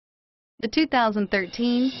The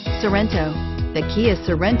 2013 Sorento. The Kia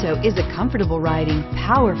Sorento is a comfortable riding,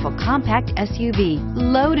 powerful compact SUV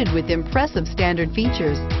loaded with impressive standard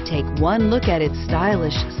features. Take one look at its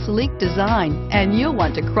stylish, sleek design and you'll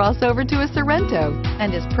want to cross over to a Sorento,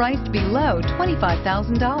 and is priced below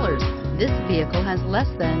 $25,000. This vehicle has less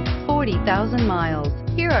than 40,000 miles.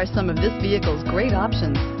 Here are some of this vehicle's great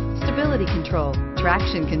options: stability control,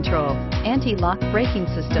 traction control, anti-lock braking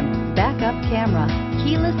system, backup camera,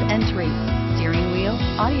 keyless entry, steering wheel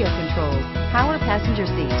audio controls, power passenger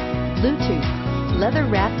seat, Bluetooth,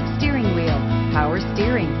 leather-wrapped steering wheel, power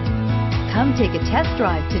steering. Come take a test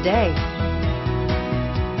drive today.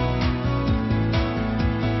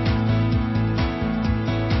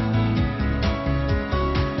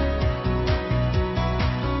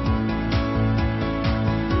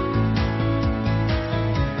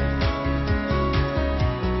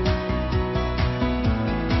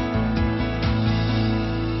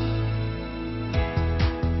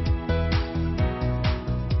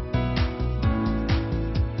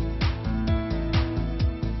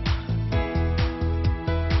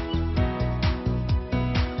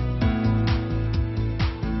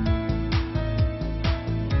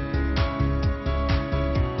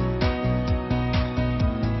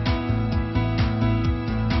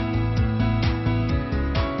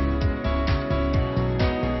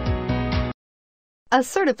 A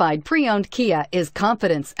certified pre-owned Kia is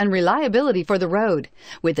confidence and reliability for the road.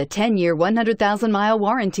 With a 10-year, 100,000-mile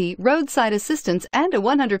warranty, roadside assistance, and a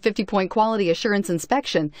 150-point quality assurance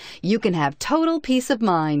inspection, you can have total peace of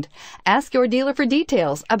mind. Ask your dealer for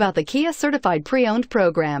details about the Kia Certified Pre-Owned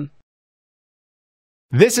program.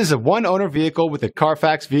 This is a one-owner vehicle with a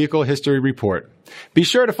Carfax Vehicle History Report. Be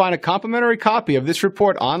sure to find a complimentary copy of this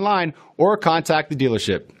report online or contact the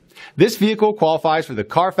dealership. This vehicle qualifies for the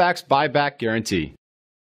Carfax Buyback Guarantee.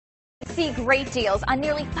 See great deals on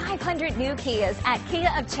nearly 500 new Kias at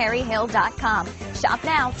KiaofCherryHill.com. Shop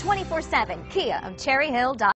now 24/7, KiaofCherryHill.com.